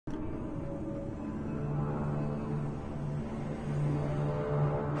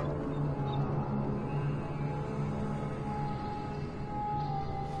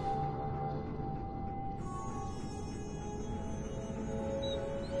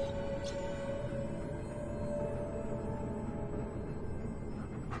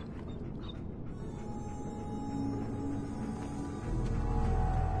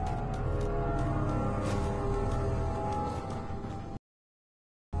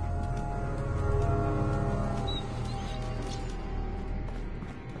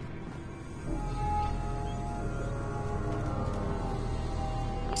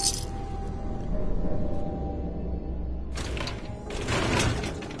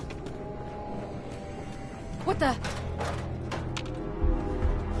What the?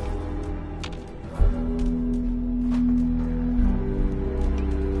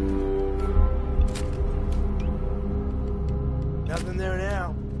 Nothing there now.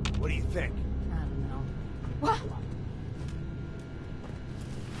 What do you think? I don't know. What?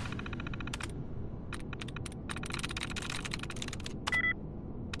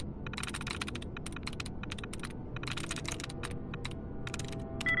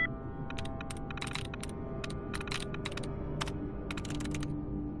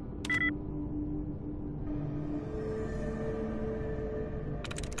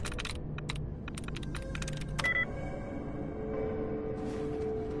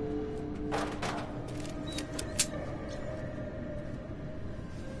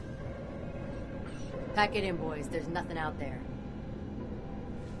 Pack it in, boys. There's nothing out there.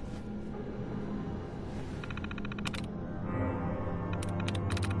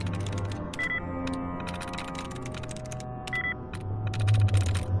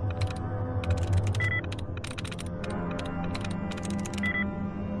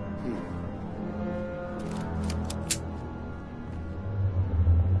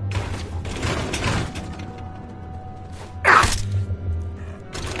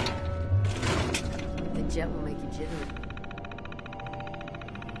 Jet will make you jittery.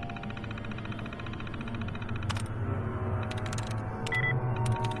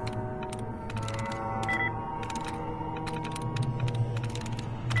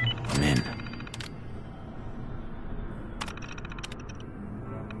 I'm in.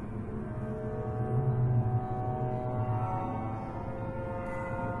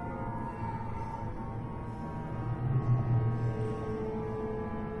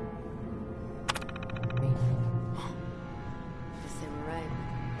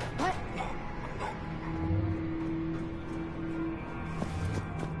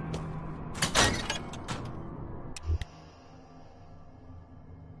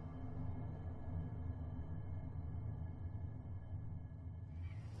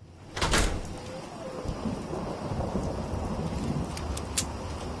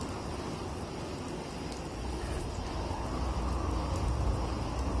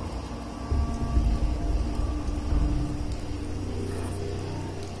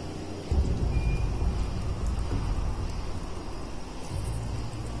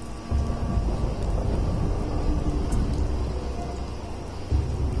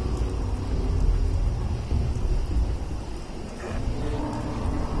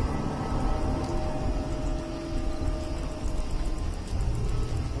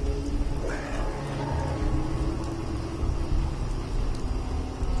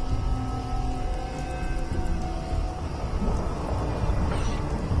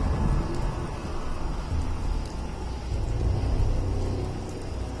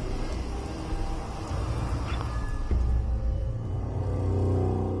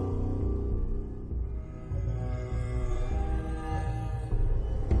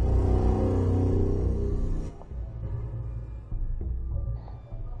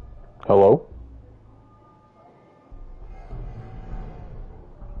 Hello?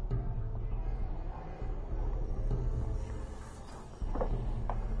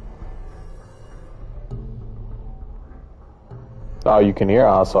 Oh, you can hear?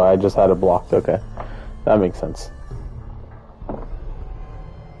 Oh, so I just had it blocked. Okay. That makes sense.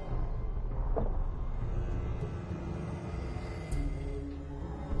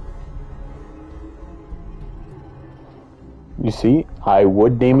 You see, I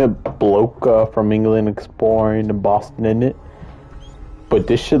would name it Bloke from England exploring in Boston, in it. But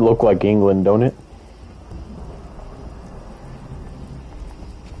this should look like England, don't it?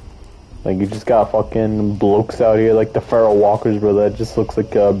 Like, you just got fucking blokes out here like the Feral Walkers, bro. That just looks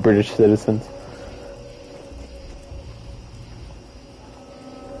like British citizens.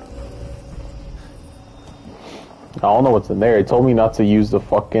 I don't know what's in there. It told me not to use the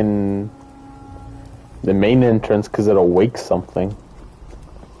fucking... the main entrance because it'll wake something.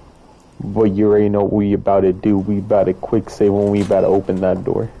 But you already know what we about to do. We about to quick save when we about to open that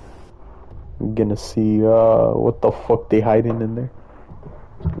door. I'm gonna see what the fuck they hiding in there.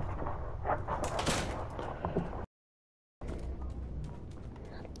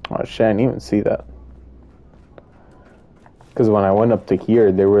 Oh shit, I didn't even see that. Because when I went up to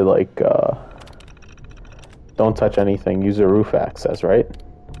here, they were like, don't touch anything, use the roof access, right?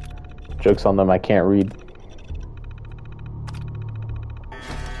 Joke's on them, I can't read.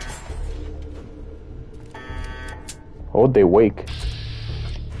 Oh, they wake.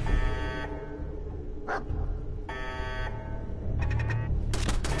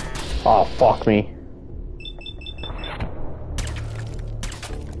 Oh, fuck me.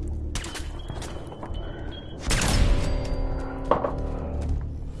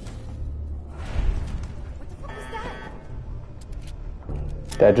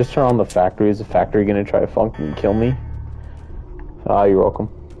 Yeah, just turn on the factory. Is the factory gonna try to fucking kill me? Ah, you're welcome.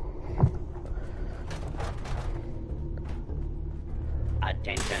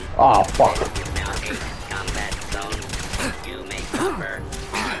 Attention. Ah, fuck. This is now a combat zone. You may cover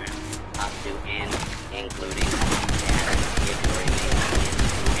up to N, including status if you remain in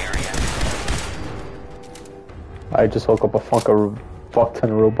the area. I just woke up a fuck ton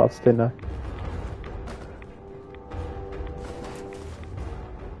of robots, didn't I?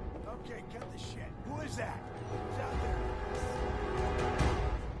 Okay, cut the shit. Who is that? Who's out there?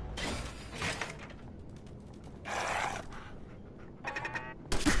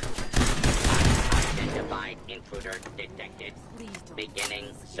 Identified intruder detected.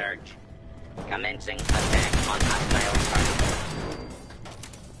 Beginning search. Commencing attack on hostile target.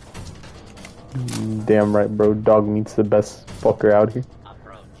 Damn right, bro. Dog meat's the best fucker out here.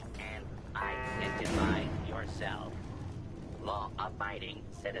 Approach and identify yourself. Law-abiding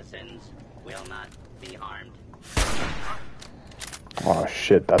citizens will not be harmed. Oh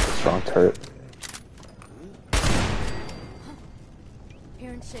shit, that's a strong turret.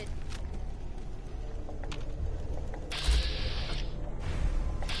 Hearing shit.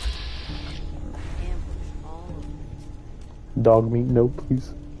 Ambush all over. Dog meat, no,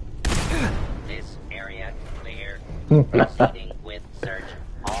 please. This area clear. Proceeding with search.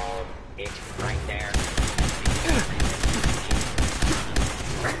 All it's right there.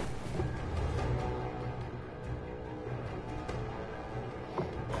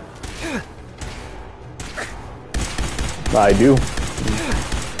 I do.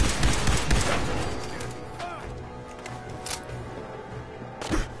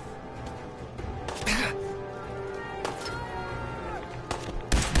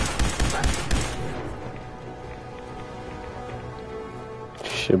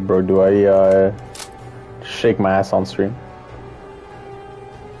 Shit, bro, do I shake my ass on stream?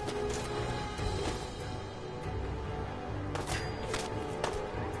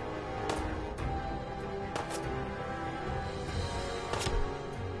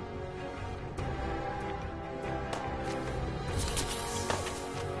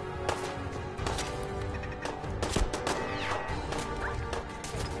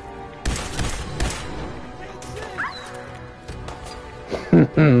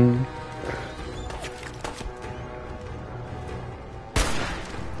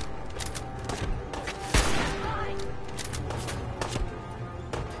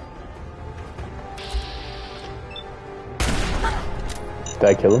 Did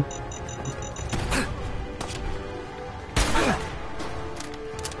I kill him?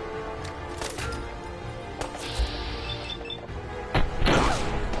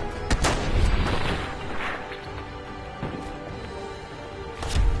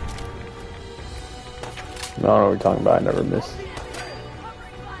 I don't know what we're talking about. I never miss.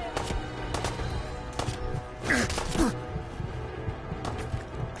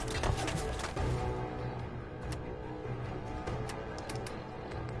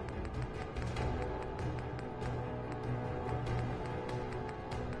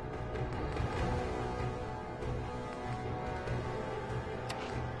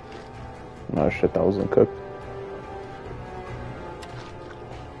 Oh shit, that wasn't cooked.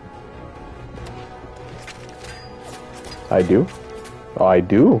 I do? Oh, I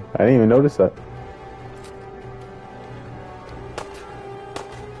do? I didn't even notice that.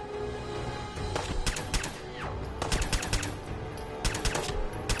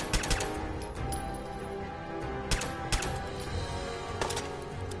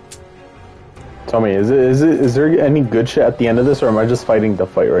 Tell me, is there any good shit at the end of this, or am I just fighting the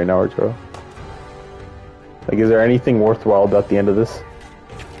fight right now, Arturo? Like, is there anything worthwhile at the end of this?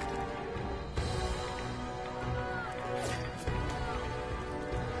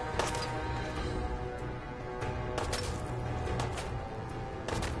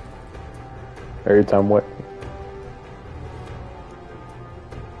 Every time what?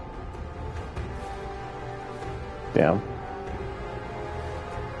 Damn.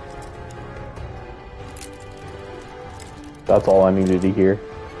 That's all I needed to hear.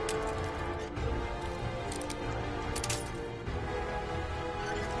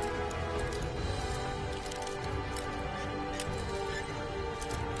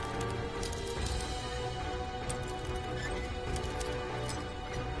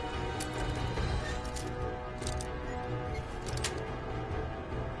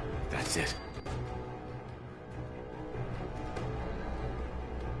 That's it.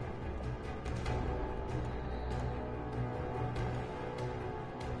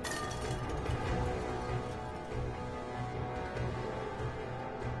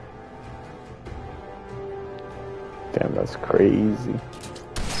 Damn, that's crazy.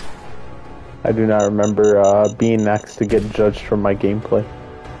 I do not remember being asked to get judged from my gameplay.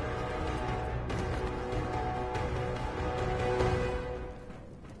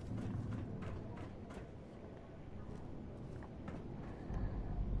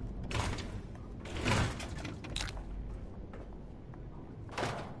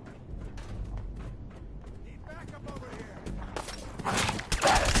 Need backup over here.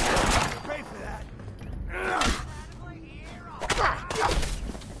 Pay for that.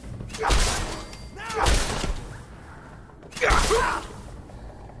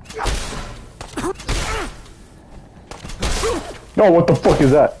 No, what the fuck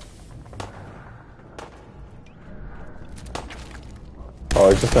is that? Oh,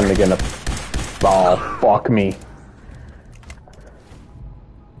 it's just something again. Oh, fuck me.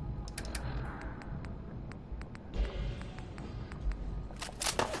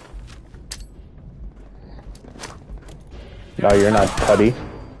 No, you're not Cuddy.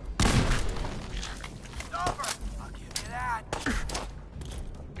 I'll give you that.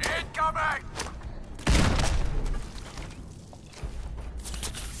 Incoming!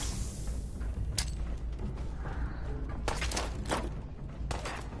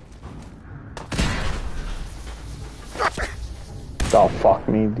 Oh, fuck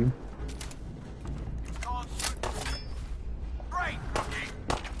me, dude. Great,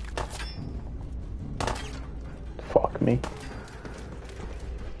 Fuck me.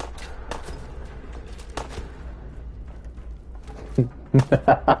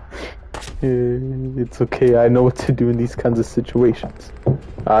 It's okay, I know what to do in these kinds of situations.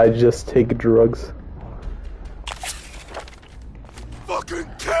 I just take drugs. fucking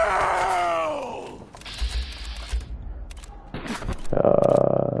kill!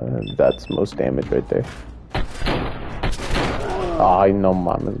 That's most damage right there. Oh, I know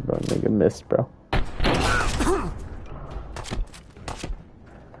mama's bro, nigga missed, bro. You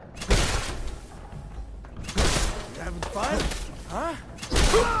having fun? Huh?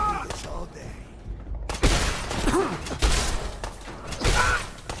 It's all day.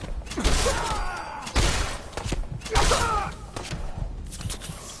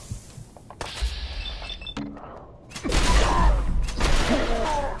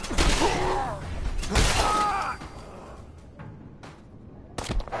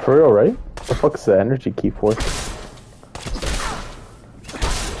 For real, right? What the fuck is the energy key for?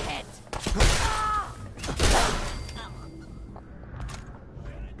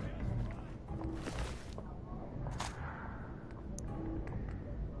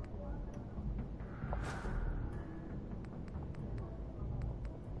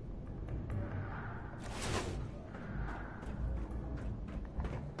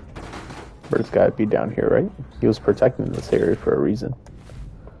 Bird's gotta be down here, right? He was protecting this area for a reason.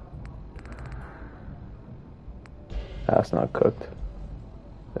 That's not cooked.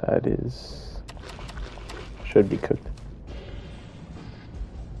 That is... should be cooked.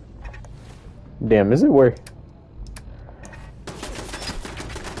 Damn, is it where...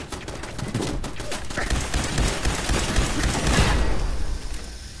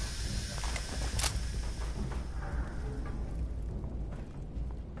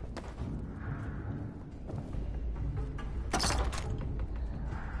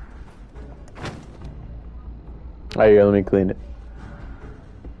 Alright, here, let me clean it.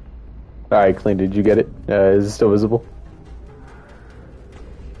 Alright, clean. Did you get it? Is it still visible?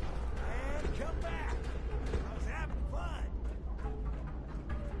 And come back. I was having fun.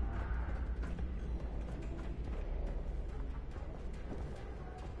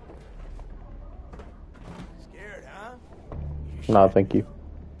 Scared, huh? No, thank you.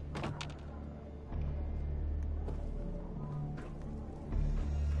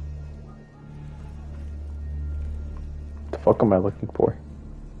 The fuck am I looking for?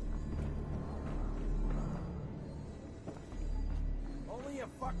 Only a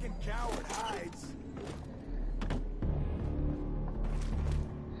fucking coward hides.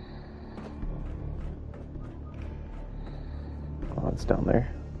 Oh, it's down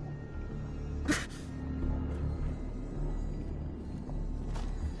there.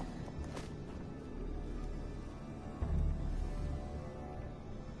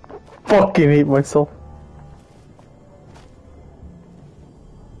 Fucking hate myself.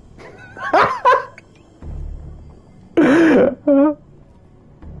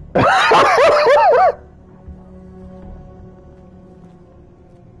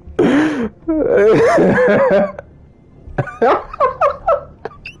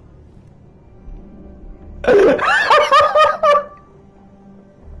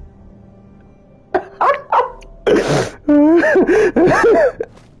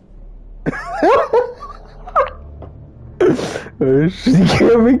 You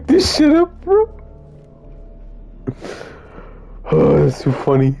can't make this shit up, bro. Oh, that's so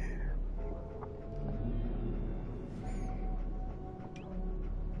funny.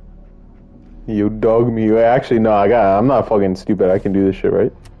 You dog me. Actually, no, I'm not fucking stupid. I can do this shit,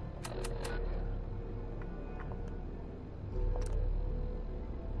 right?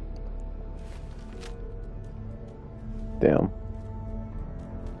 Damn.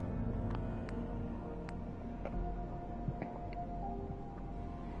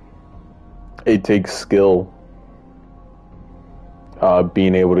 It takes skill.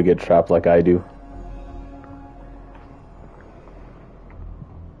 Being able to get trapped like I do.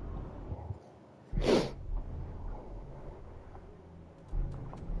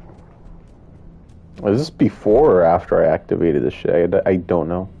 Was this before or after I activated this shit? I don't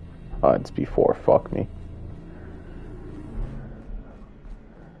know. It's before. Fuck me.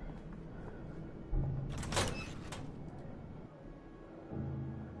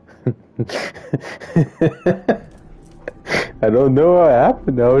 I don't know what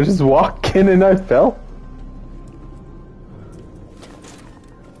happened. I was just walking and I fell.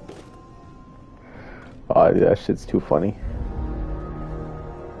 Oh, that shit's too funny.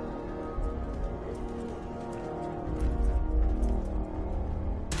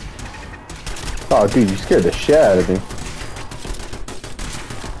 Oh, dude, you scared the shit out of me.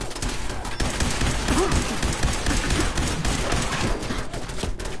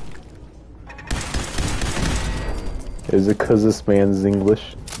 Is it because this man's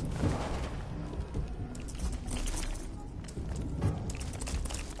English?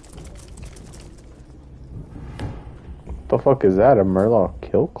 What the fuck is that? A Murloc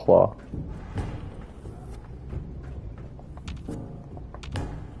kill claw?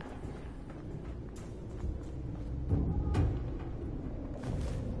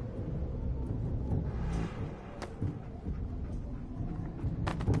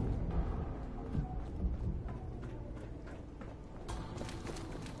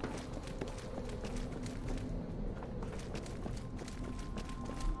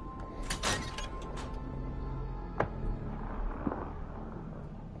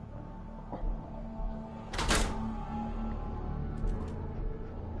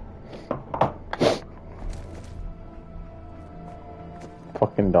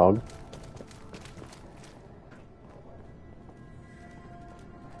 Fucking dog.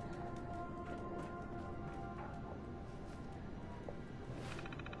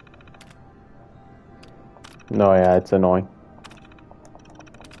 No, yeah, it's annoying.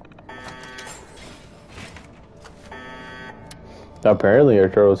 Apparently,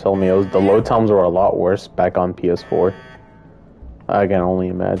 Arturo was telling me the load times were a lot worse back on PS4. I can only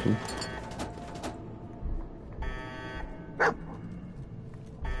imagine.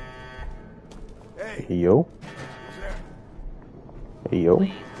 Hey, yo. Hey, yo.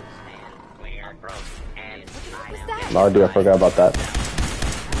 Oh, dude, I forgot about that.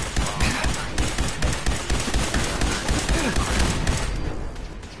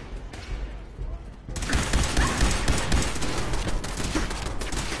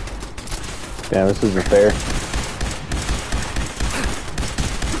 Damn, this isn't fair.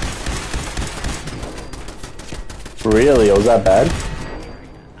 Really? Was that bad?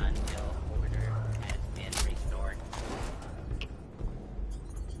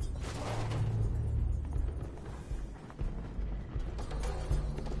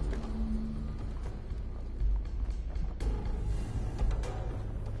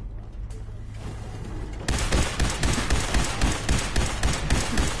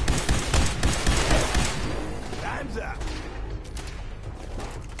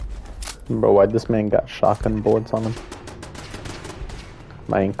 Bro, why'd this man got shotgun bullets on him?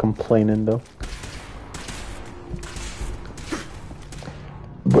 I ain't complaining though.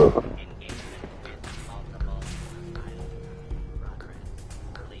 Bro.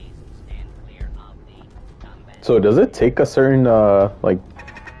 So does it take a certain, like,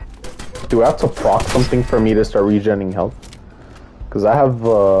 do I have to proc something for me to start regenerating health? Because I have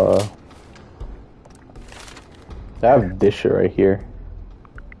this shit right here.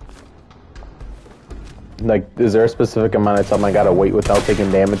 Like, is there a specific amount of time I gotta wait without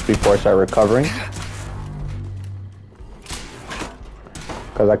taking damage before I start recovering?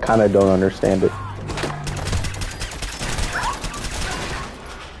 Because I kind of don't understand it.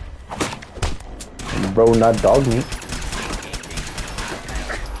 Bro, not dog meat.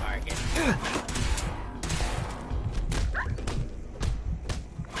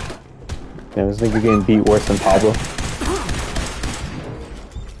 Damn, this nigga getting beat worse than Pablo.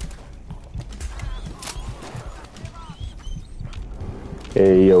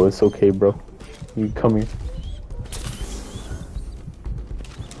 Hey, yo, it's okay, bro. You come here.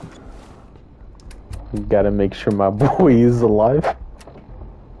 Gotta make sure my boy is alive.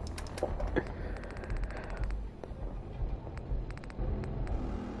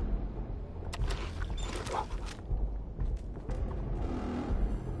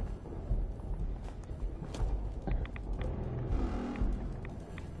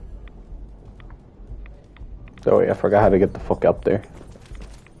 Oh wait, I forgot how to get the fuck up there.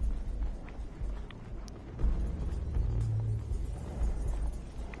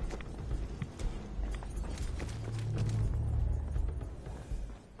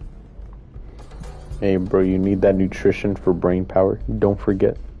 Hey bro, you need that nutrition for brain power. Don't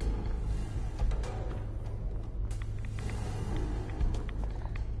forget.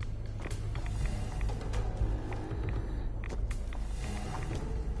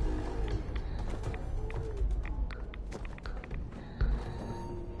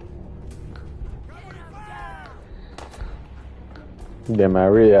 Damn, I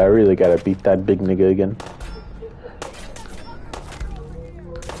really gotta beat that big nigga again.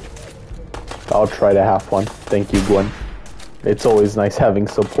 I'll try to have fun. Thank you, Gwen. It's always nice having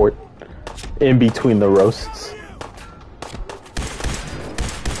support in between the roasts.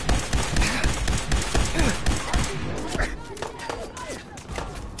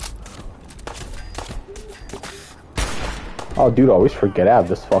 Oh, dude, I always forget I have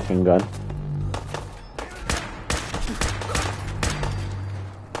this fucking gun.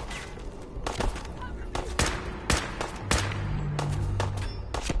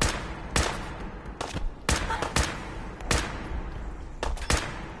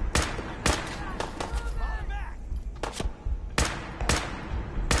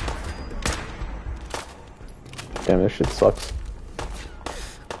 Damn, this shit sucks.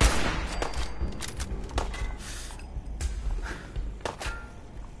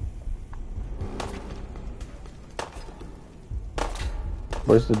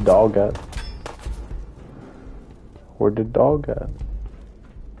 Where's the dog at? Where'd the dog at?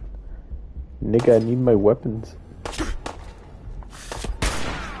 Nigga, I need my weapons.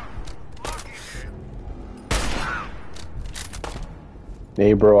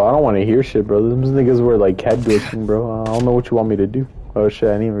 Hey bro, I don't want to hear shit, bro. Those niggas were like head glitching, bro. I don't know what you want me to do. Oh shit,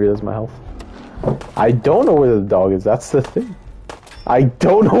 I didn't even realize my health. I don't know where the dog is, that's the thing. I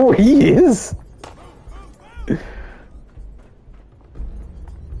don't know where he is.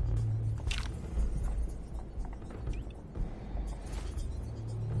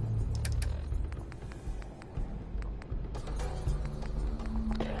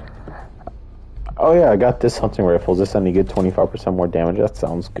 Oh yeah, I got this hunting rifle. This only get 25% more damage. That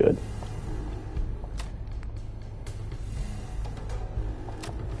sounds good.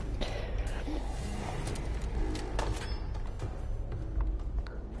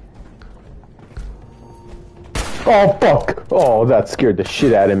 Oh fuck! Oh, that scared the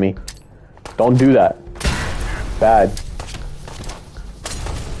shit out of me. Don't do that. Bad.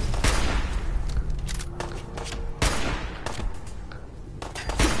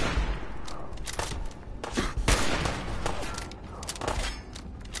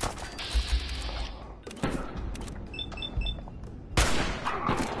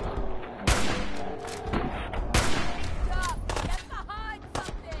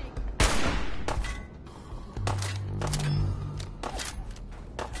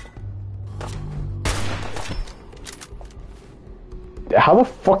 How the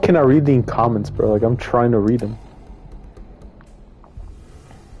fuck can I read the comments, bro? Like, I'm trying to read them.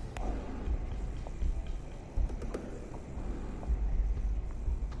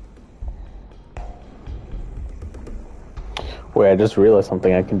 Wait, I just realized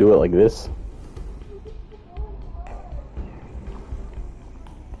something. I can do it like this.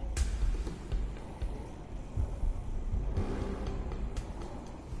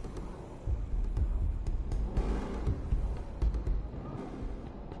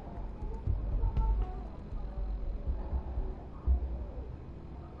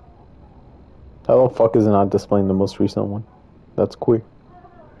 How the fuck is it not displaying the most recent one? That's queer.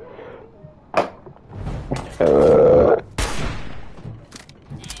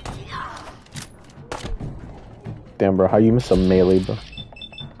 Damn, bro, how you miss a melee, bro?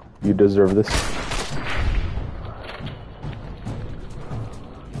 You deserve this.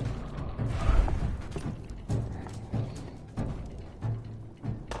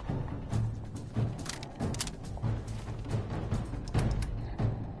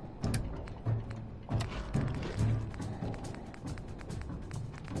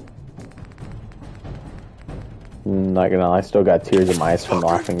 Not gonna lie, I still got tears in my eyes from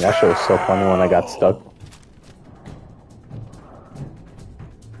laughing. That shit was so funny when I got stuck.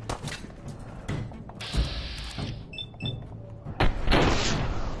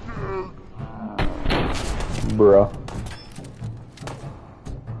 bruh.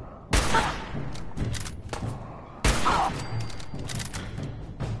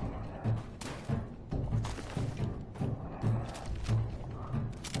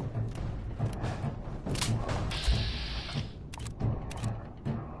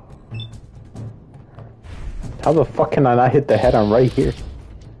 How the fuck can I not hit the head? I'm right here.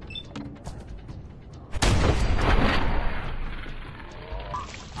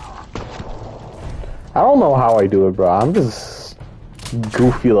 I don't know how I do it, bro. I'm just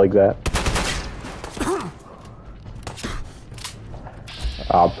goofy like that.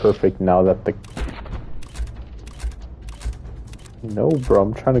 Ah, perfect. Now that the... No, bro.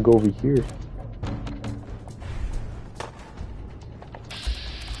 I'm trying to go over here.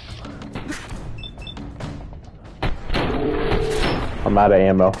 I'm out of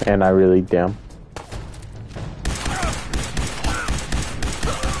ammo, and I really damn.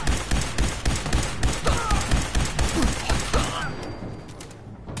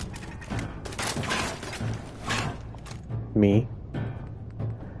 Me.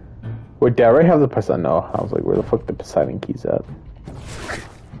 Wait, did I already have the Poseidon? No, I was like, where the fuck the Poseidon keys at?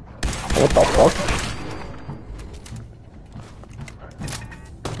 What the fuck?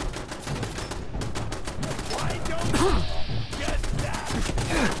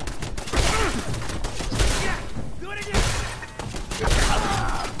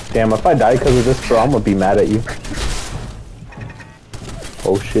 Damn, if I die because of this, bro, I'm gonna be mad at you.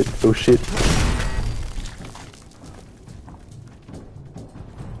 Oh shit, oh shit.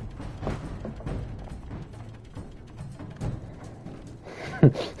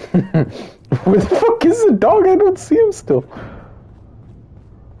 Where the fuck is the dog? I don't see him still.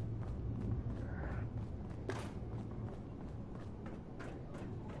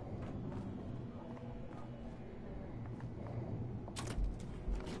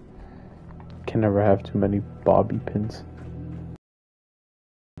 Can never have too many bobby pins.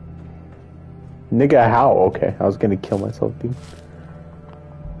 Nigga, how? Okay, I was gonna kill myself, dude.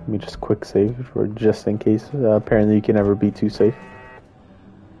 Let me just quick save for just in case. Apparently you can never be too safe.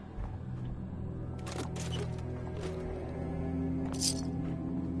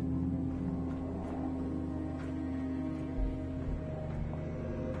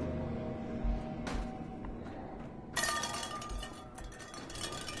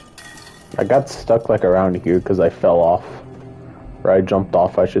 I got stuck like around here because I fell off. Or I jumped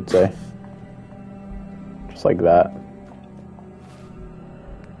off, I should say. Just like that.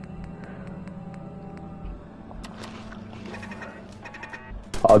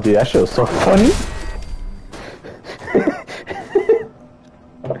 Oh dude, that shit was so funny.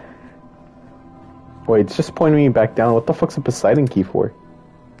 Wait, it's just pointing me back down. What the fuck's a Poseidon key for?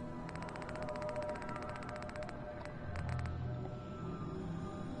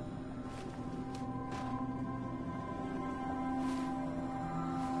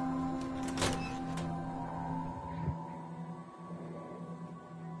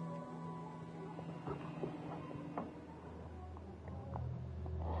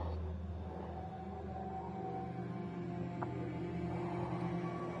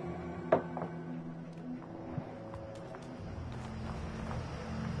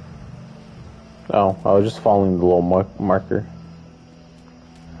 Oh, I was just following the little marker.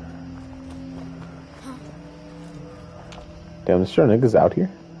 Damn, there's sure niggas out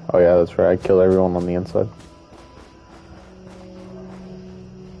here. Oh yeah, that's right. I kill everyone on the inside.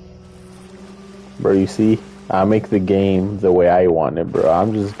 Bro, you see? I make the game the way I want it, bro.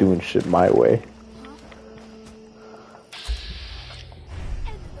 I'm just doing shit my way.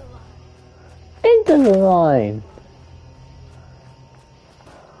 Into the line.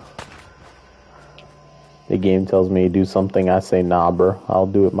 The game tells me to do something, I say, nah, bro, I'll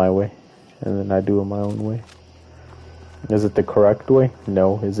do it my way. And then I do it my own way. Is it the correct way?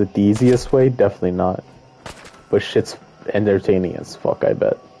 No. Is it the easiest way? Definitely not. But shit's entertaining as fuck, I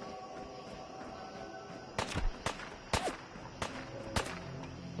bet.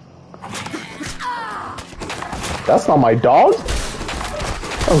 That's not my dog!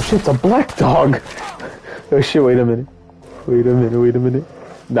 Oh shit, it's a black dog! Oh shit, wait a minute. Wait a minute, wait a minute.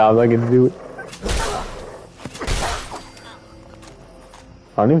 Nah, I'm not gonna do it.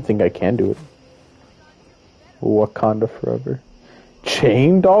 I don't even think I can do it. Wakanda forever.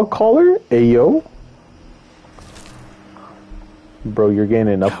 Chain dog collar? Ayo? Bro, you're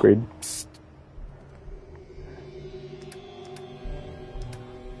getting an upgrade.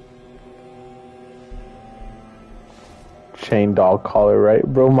 Chain dog collar, right?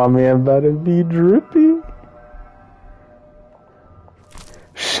 Bro, my man about to be drippy.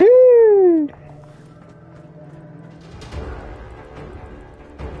 Shit!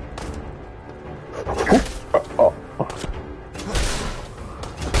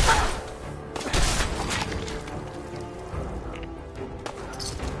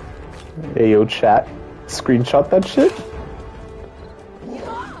 Ayo, chat. Screenshot that shit.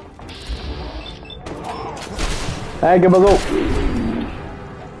 Hey, give us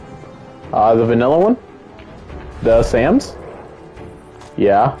a the vanilla one? The Sam's?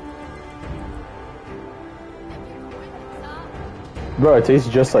 Yeah. Bro, it tastes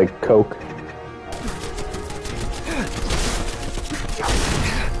just like Coke.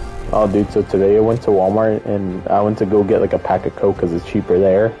 Oh, dude, so today I went to Walmart and I went to go get like a pack of Coke because it's cheaper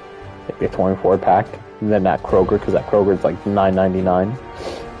there. Like a 24 pack. And then at Kroger, because at Kroger it's like $9.99.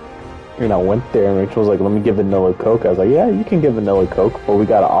 And I went there and Rachel was like, let me get vanilla Coke. I was like, yeah, you can get vanilla Coke, but we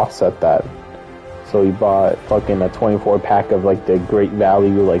gotta offset that. So we bought fucking a 24 pack of like the great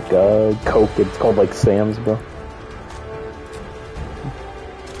value like Coke. It's called like Sam's, bro.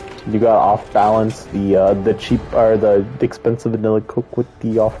 You gotta off balance the cheap or the expensive vanilla Coke with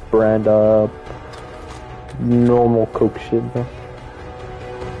the off brand normal Coke shit, bro.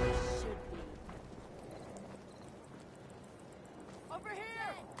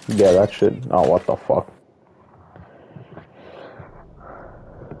 Yeah, that shit. Oh, what the fuck?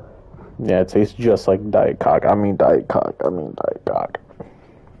 Yeah, it tastes just like Diet Coke. I mean Diet Coke.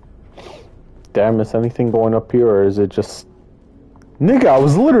 Did I miss anything going up here, or is it just... Nigga, I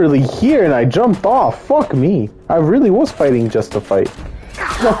was literally here and I jumped off. Fuck me. I really was fighting just to fight.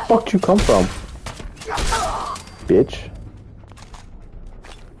 Where the fuck did you come from? Bitch.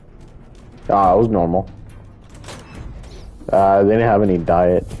 Ah, it was normal. They didn't have any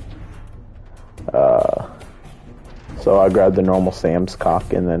diet. So I grabbed the normal Sam's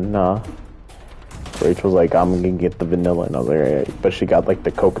cock, and then Rachel's like, I'm gonna get the vanilla, and I was like, alright. But she got like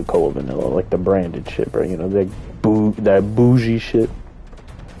the Coca-Cola vanilla, like the branded shit, bro. You know, that bougie shit.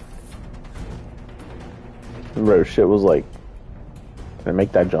 Bro, shit was like, can I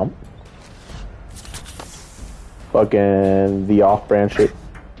make that jump? Fucking the off-brand shit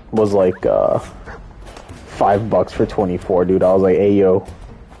was like $5 for 24, dude. I was like, hey yo,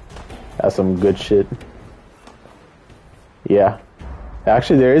 that's some good shit. Yeah.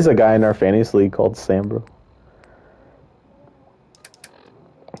 Actually, there is a guy in our fantasy league called Sam, bro.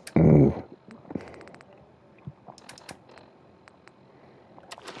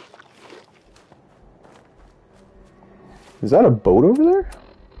 Is that a boat over there?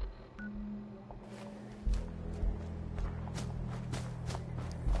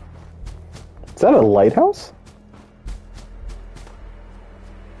 Is that a lighthouse?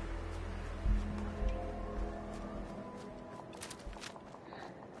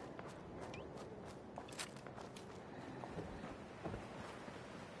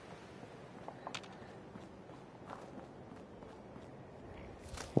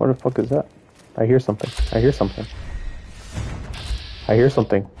 What the fuck is that? I hear something. I hear something. I hear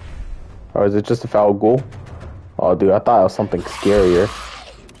something. Or is it just a foul ghoul? Oh, dude, I thought it was something scarier.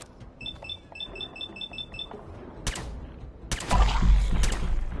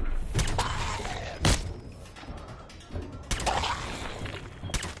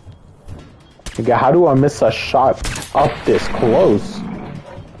 Nigga, how do I miss a shot up this close?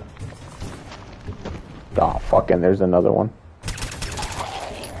 Oh, fucking, there's another one.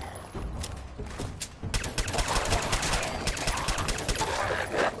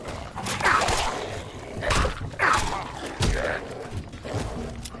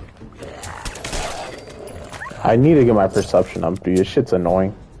 I need to get my perception up, dude. This shit's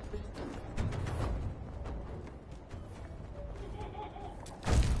annoying.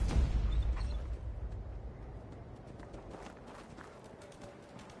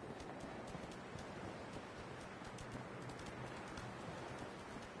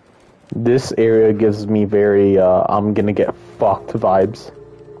 This area gives me very, I'm gonna get fucked vibes.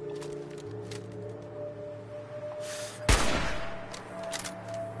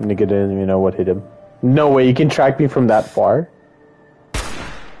 Nigga didn't even know what hit him. No way, you can track me from that far?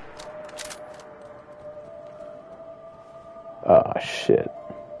 Oh, shit.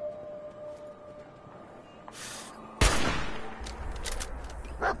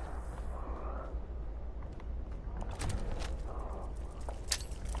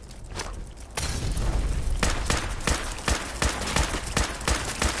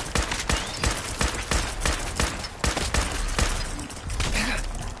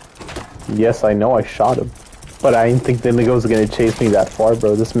 Yes, I know I shot him. But I didn't think the nigga was gonna chase me that far,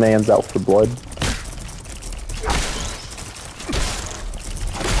 bro. This man's out for blood.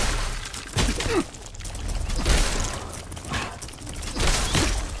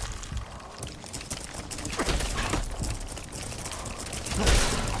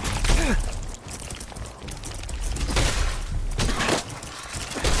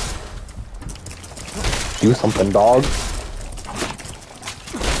 Do something, dog.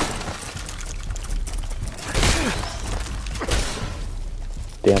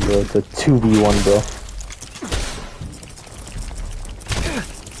 Damn, bro, it's a 2v1, bro.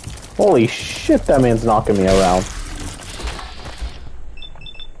 Holy shit, that man's knocking me around.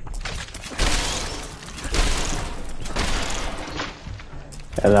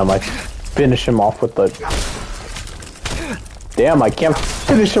 And then I might finish him off with the... Damn, I can't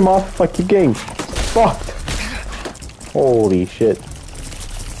finish him off like the game. Fucked. Holy shit.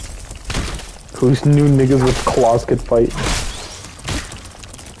 Who's new niggas with claws could fight?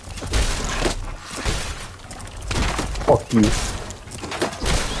 Fuck you.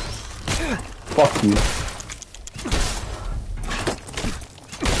 Fuck you.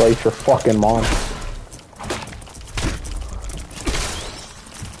 Fight your fucking mom.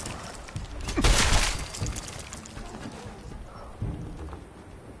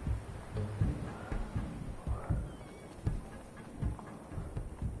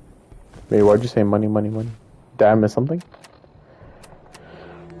 Wait, why'd you say money, money, money? Did I miss something?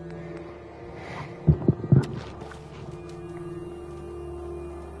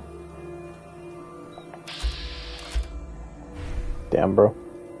 Damn, bro.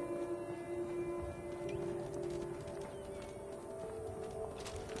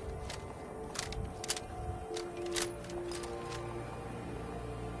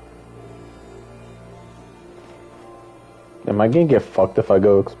 Am I gonna get fucked if I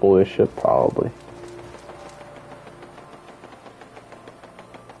go explore this shit? Probably.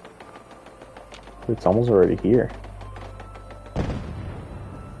 It's almost already here.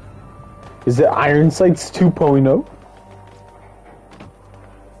 Is it Iron Sights 2.0?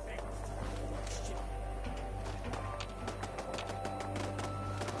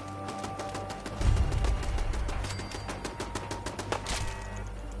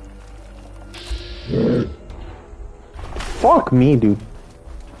 Fuck me, dude.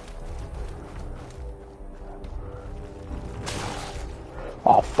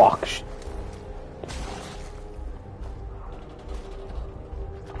 Oh, fuck.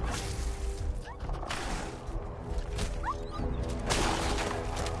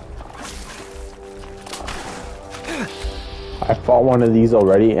 I fought one of these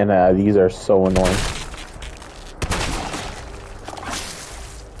already, and these are so annoying.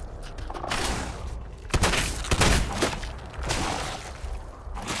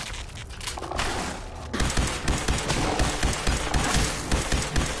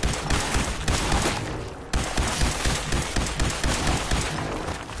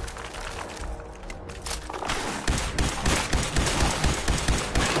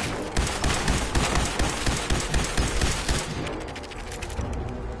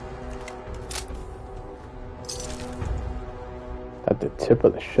 At the tip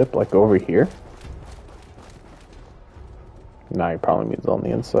of the ship, like over here? Nah, he probably means on the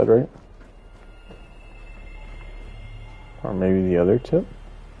inside, right? Or maybe the other tip?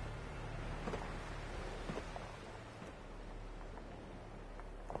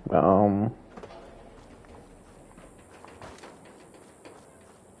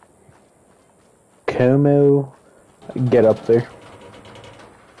 Como, get up there.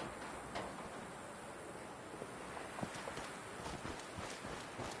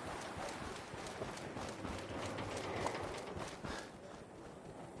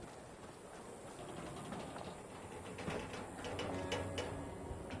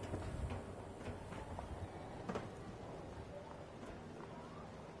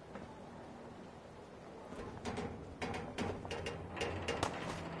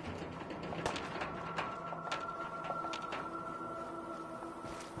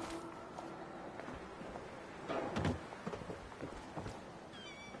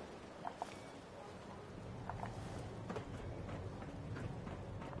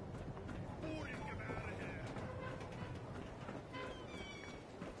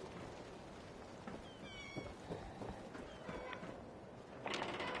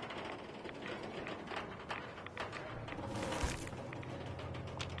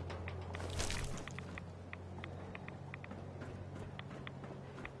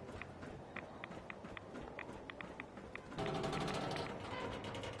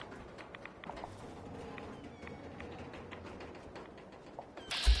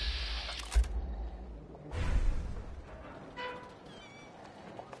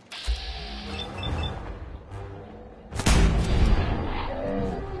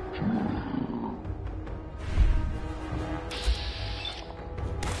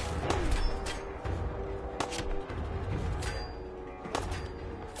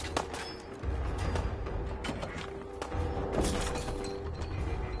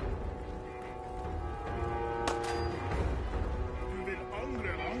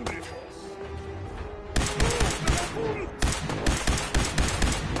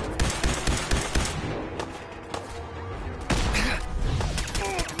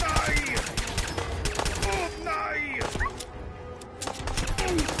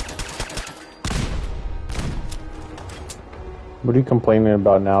 What are you complaining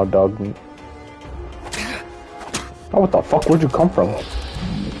about now, dog meat? Oh, what the fuck? Where'd you come from?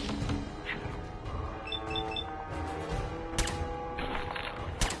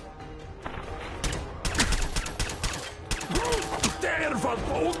 Der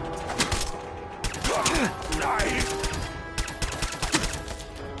Verbot! Nein!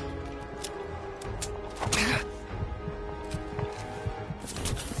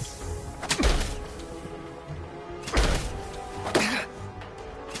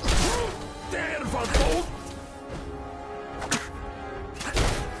 Der Verbot!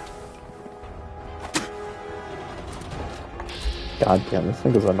 God damn, this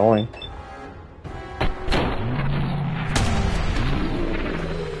thing is annoying.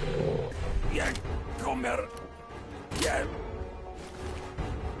 Jag kommer... Jag...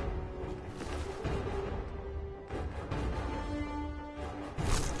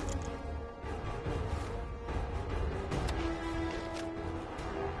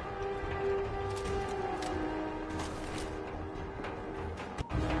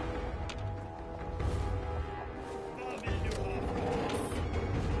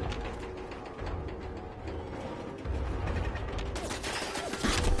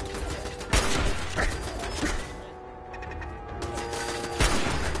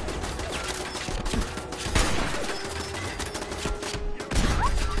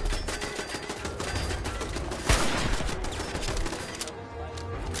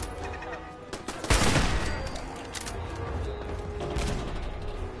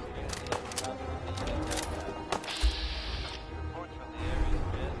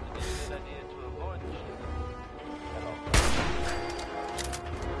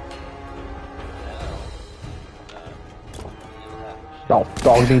 No,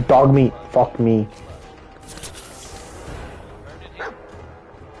 dog meat, fuck me.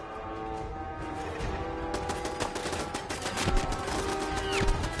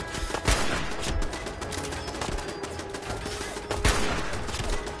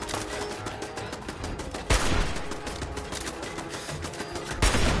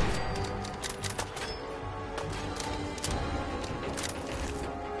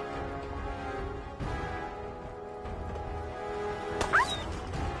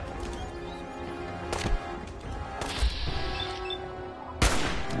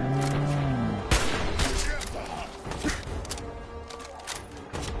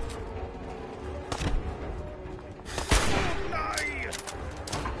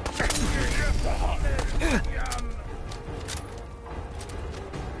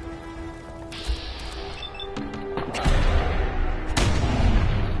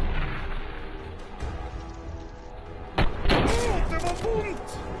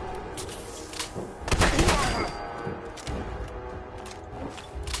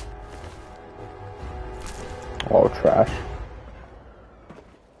 Oh, trash.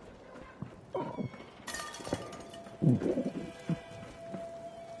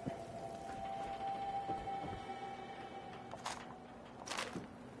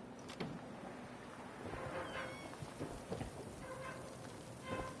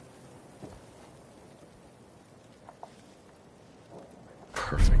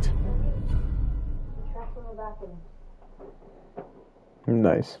 Perfect.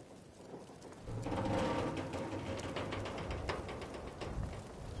 Nice.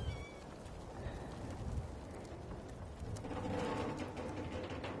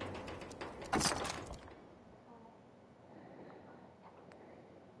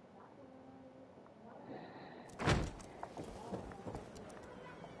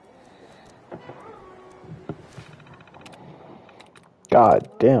 God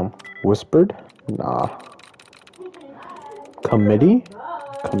damn. Whispered? Nah. Committee?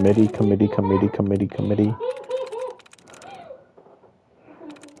 Committee.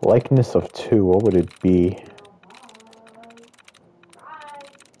 Likeness of two, what would it be?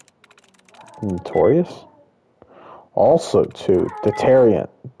 Notorious? Also two. Detariant.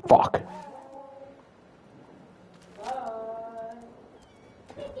 Fuck.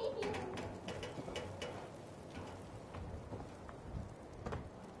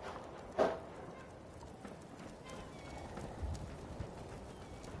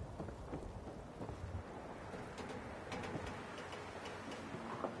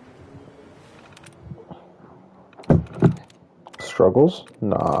 Struggles?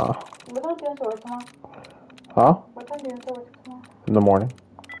 Nah. What time do you have to work tomorrow? Huh? What time do you have to work tomorrow? In the morning.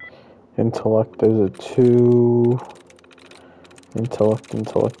 Intellect, there's a two.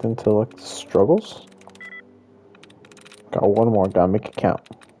 Intellect. Struggles? Got one more, gotta make it count.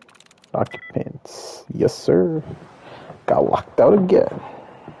 Occupants. Yes, sir. Got locked out again.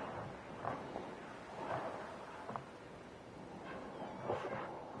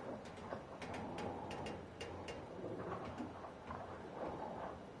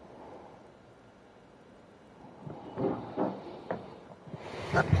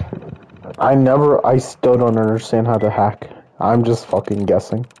 I still don't understand how to hack. I'm just fucking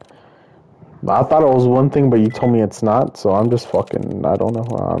guessing. I thought it was one thing, but you told me it's not, so I'm just fucking, I don't know.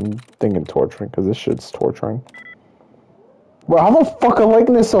 I'm thinking torturing, because this shit's torturing. Well, how the fuck a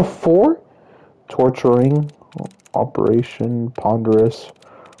likeness of 4? Torturing, operation, ponderous,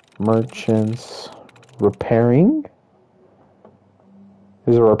 merchants, repairing?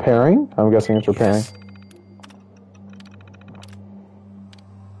 Is it repairing? I'm guessing it's repairing. Yes.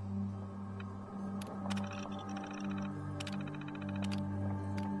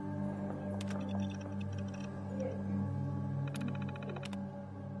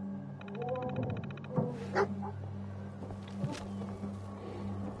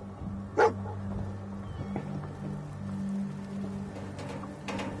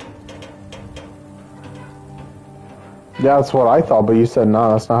 Yeah, that's what I thought, but you said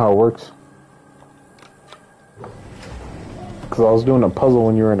no, that's not how it works. Because I was doing a puzzle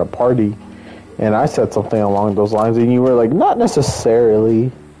when you were in a party, and I said something along those lines, and you were like, not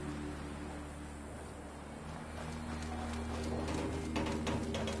necessarily.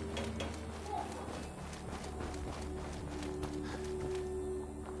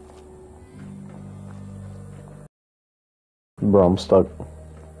 Bro, I'm stuck.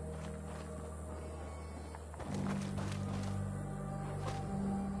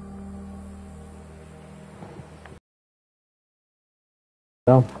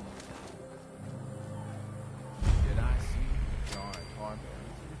 No.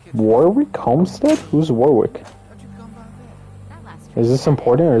 Warwick Homestead? Who's Warwick? Is this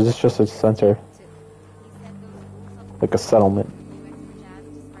important or is this just a center? Like a settlement.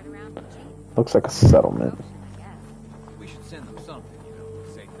 Looks like a settlement. We should send them something, you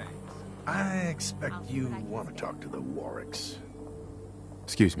know, say thanks. I expect you want to talk to the Warwicks.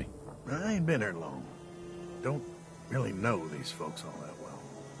 Excuse me. I ain't been here long. Don't really know these folks all that well.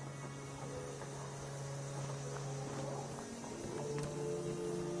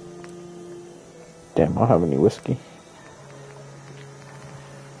 Damn, I don't have any whiskey.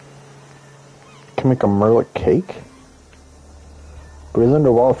 Can make a Merlic cake? Breathe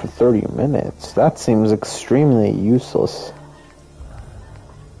underwater for 30 minutes. That seems extremely useless.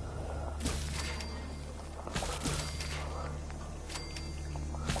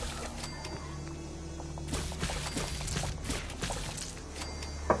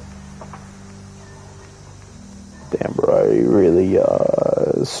 Damn, bro, I really,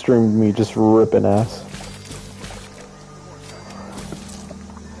 streamed me just ripping ass.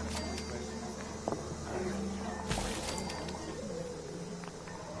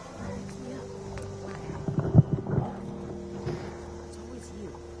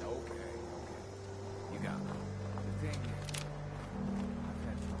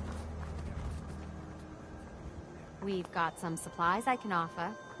 We've got some supplies I can offer,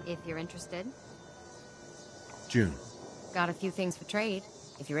 if you're interested. June. Got a few things for trade,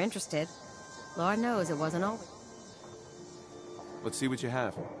 if you're interested. Lord knows it wasn't always. Let's see what you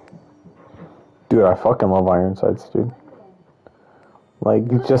have. Dude, I fucking love Ironsides, dude. Like,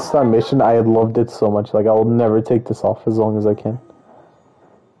 just that mission, I had loved it so much. Like, I will never take this off as long as I can.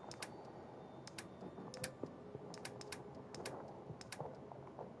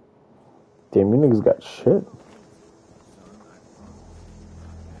 Damn, you niggas got shit.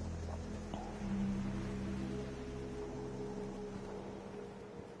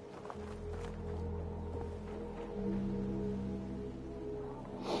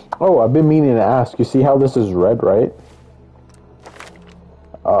 Oh, I've been meaning to ask. You see how this is red, right?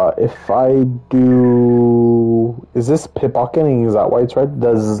 If I do... Is this pickpocketing? Is that why it's red?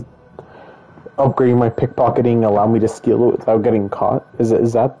 Does upgrading my pickpocketing allow me to steal it without getting caught? Is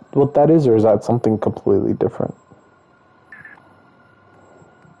that what that is, or is that something completely different?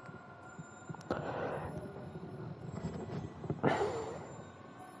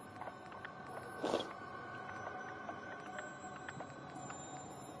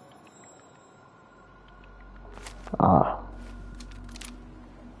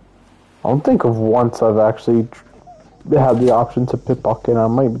 I don't think of once I've actually had the option to pickpocket. I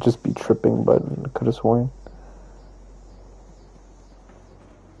might just be tripping, but I could have sworn.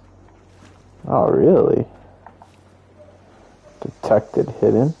 Oh, really? Detected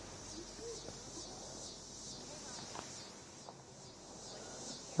hidden.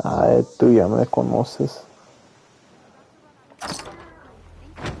 Ah, tú ya me conoces.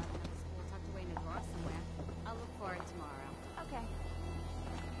 I'll look for it tomorrow. Okay.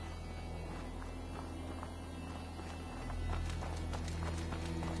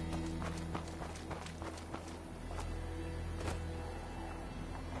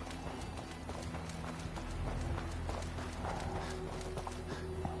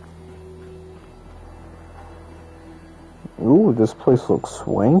 Ooh, this place looks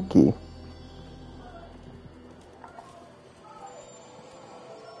swanky.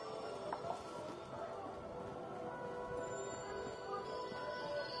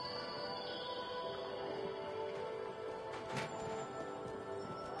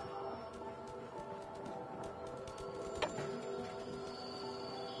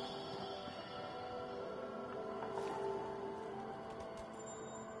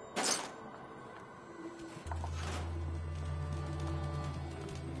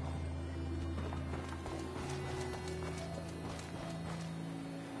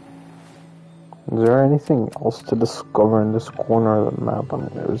 Is there anything else to discover in this corner of the map? I mean,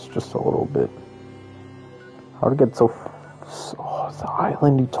 there's just a little bit. How to get so... Oh, the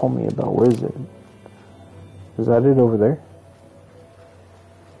island you told me about. Where is it? Is that it over there?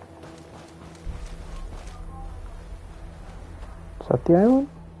 Is that the island?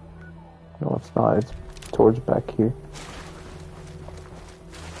 No, it's not. It's towards back here.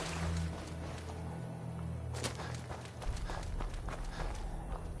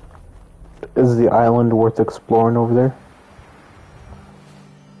 Is the island worth exploring over there?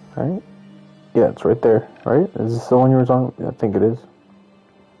 Right? Yeah, it's right there, right? Is this the one you were talking about? I think it is.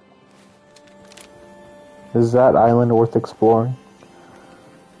 Is that island worth exploring?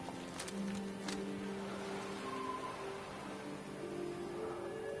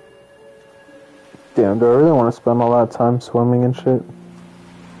 Damn, do I really want to spend all that time swimming and shit?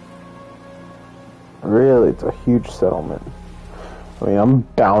 Really, it's a huge settlement. I mean, I'm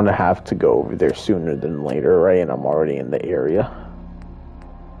bound to have to go over there sooner than later, right? And I'm already in the area.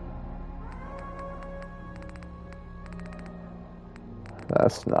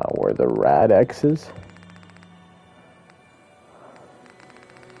 That's not where the Rad X is.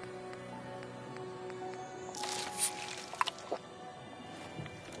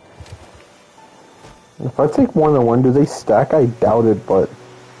 If I take more than one, do they stack? I doubt it, but...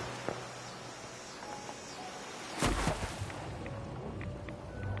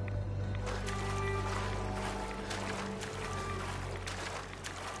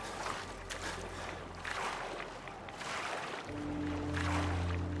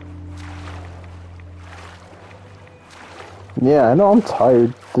 Yeah, I know I'm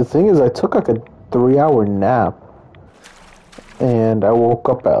tired. The thing is, I took like a 3-hour nap. And I woke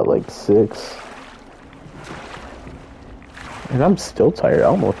up at like 6. And I'm still tired. I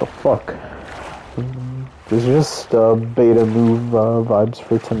don't know what the fuck. There's just beta move vibes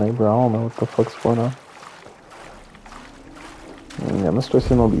for tonight, bro. I don't know what the fuck's going on. Ya me estoy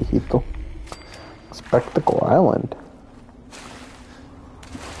haciendo viejito. Spectacle Island.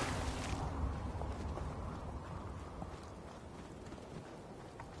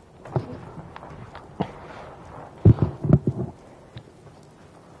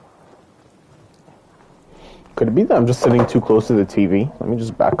 Could it be that I'm just sitting too close to the TV? Let me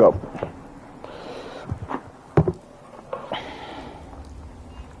just back up.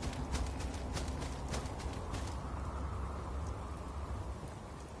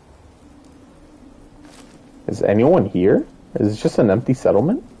 Is anyone here? Is it just an empty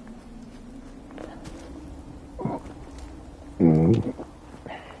settlement?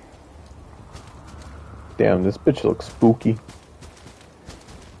 Damn, this bitch looks spooky.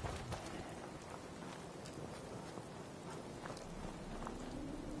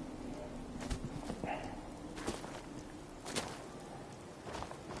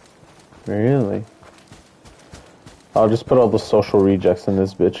 Really? I'll just put all the social rejects in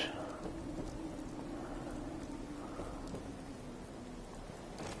this bitch.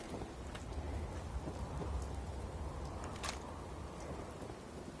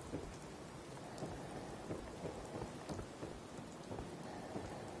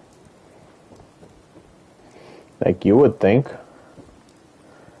 Like, you would think.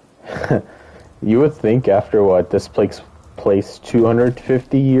 You would think after what, this place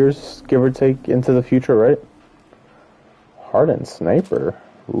 250 years, give or take, into the future, right? Hardened sniper.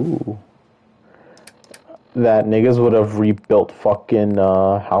 Ooh. That niggas would have rebuilt fucking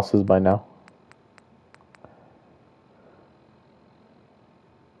houses by now.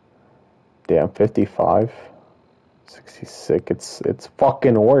 Damn, 55. 66. It's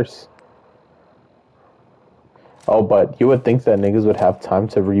fucking worse. Oh, but you would think that niggas would have time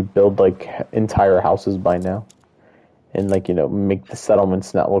to rebuild, like, entire houses by now. And, like, you know, make the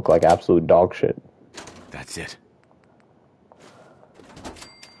settlements not look like absolute dog shit. That's it.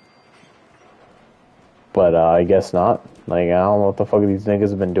 But, I guess not. Like, I don't know what the fuck these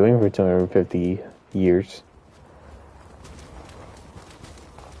niggas have been doing for 250 years.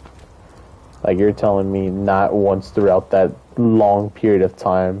 Like, you're telling me not once throughout that long period of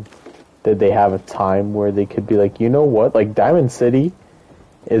time did they have a time where they could be like, you know what, like Diamond City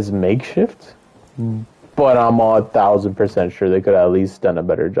is makeshift, but I'm 1,000% sure they could have at least done a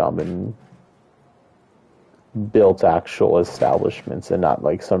better job and built actual establishments and not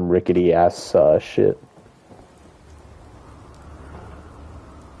like some rickety ass shit.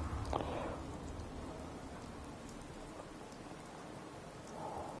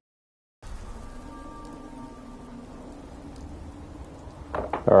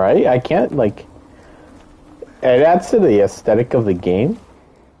 Alright, I can't, like, it adds to the aesthetic of the game,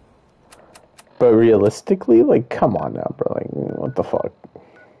 but realistically, like, come on now, bro, like, what the fuck?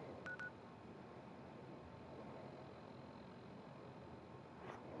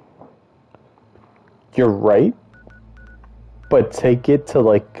 You're right, but take it to,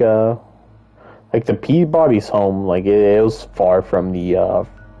 like the Peabody's home, like, it was far from the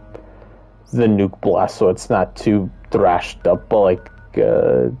nuke blast, so it's not too thrashed up, but, like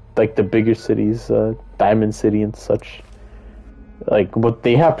the bigger cities, Diamond City and such, like, but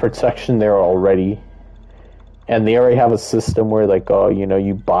they have protection there already, and they already have a system where, like, oh, you know,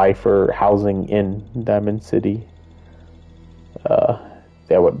 you buy for housing in Diamond City.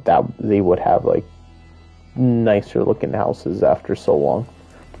 They would have like nicer looking houses after so long.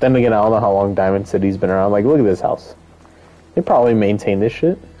 But then again, I don't know how long Diamond City's been around. Like, look at this house. They probably maintain this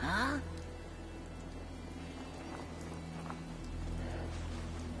shit.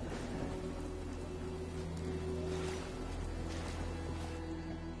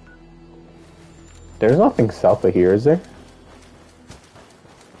 There's nothing south of here, is there?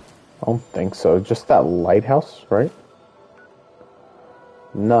 I don't think so. Just that lighthouse, right?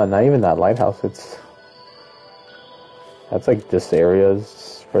 No, not even that lighthouse. That's like this area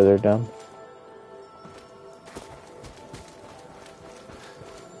is further down.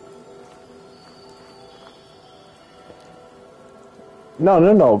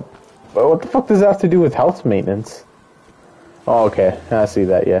 No. But what the fuck does that have to do with health maintenance? Oh, okay. I see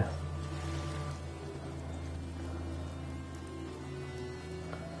that, yeah.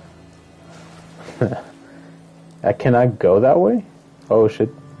 I cannot go that way? Oh shit.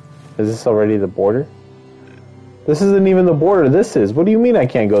 Is this already the border? This isn't even the border, this is. What do you mean I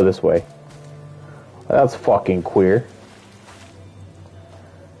can't go this way? That's fucking queer.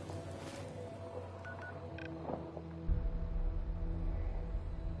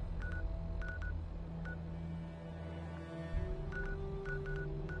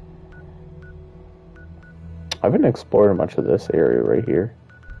 I haven't explored much of this area right here.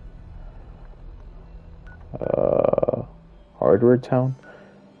 Hardware Town.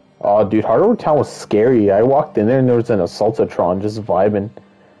 Oh, dude, Hardware Town was scary. I walked in there and there was an Assaultatron just vibing.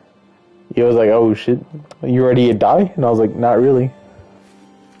 He was like, oh shit, you ready to die? And I was like, not really.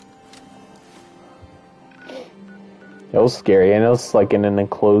 It was scary, and it was like in an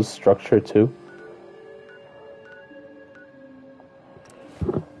enclosed structure too.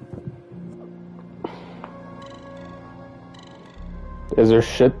 Is there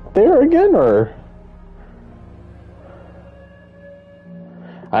shit there again, or?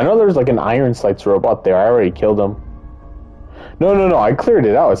 I know there's like an Iron Sights robot there. I already killed him. No. I cleared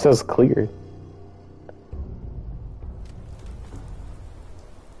it out. It says cleared.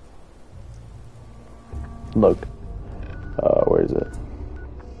 Look. Where is it?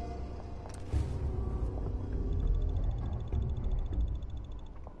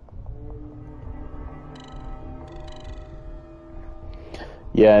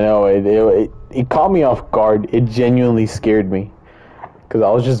 Yeah, I know. It caught me off guard. It genuinely scared me. Because I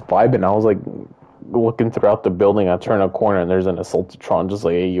was just vibing. I was like looking throughout the building. I turn a corner and there's an Assaultatron just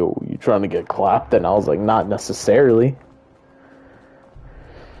like, hey, yo, you trying to get clapped? And I was like, not necessarily.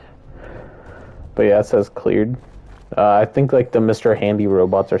 But yeah, it says cleared. I think like the Mr. Handy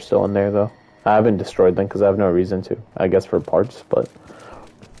robots are still in there though. I haven't destroyed them because I have no reason to. I guess for parts, but...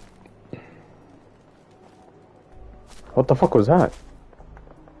 What the fuck was that?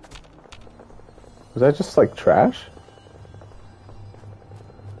 Was that just like trash?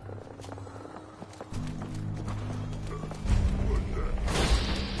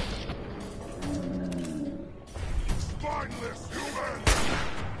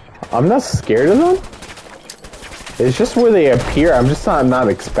 I'm not scared of them. It's just where they appear. I'm just not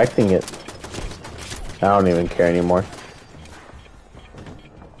expecting it. I don't even care anymore.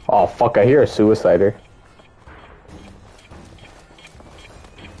 Oh fuck, I hear a suicider.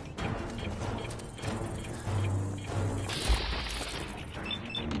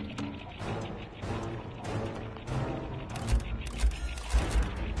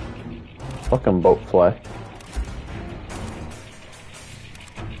 Fucking boat fly.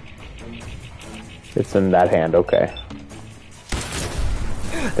 It's in that hand, okay.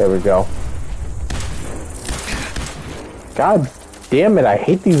 There we go. God damn it, I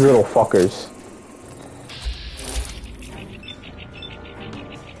hate these little fuckers.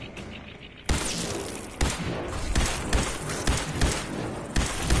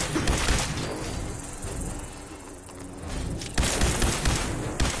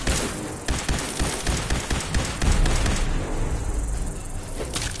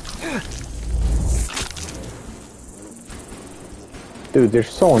 Dude, they're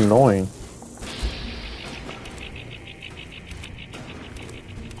so annoying.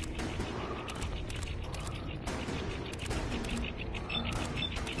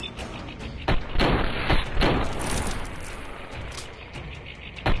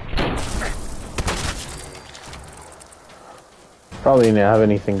 Probably didn't have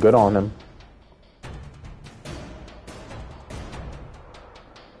anything good on him.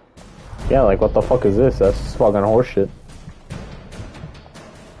 Yeah, like what the fuck is this? That's fucking horseshit.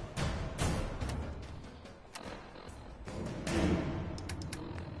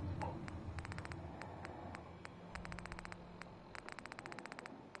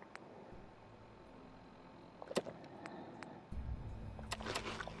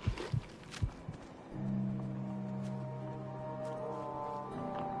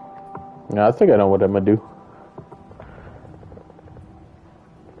 Yeah, I think I know what I'm gonna do.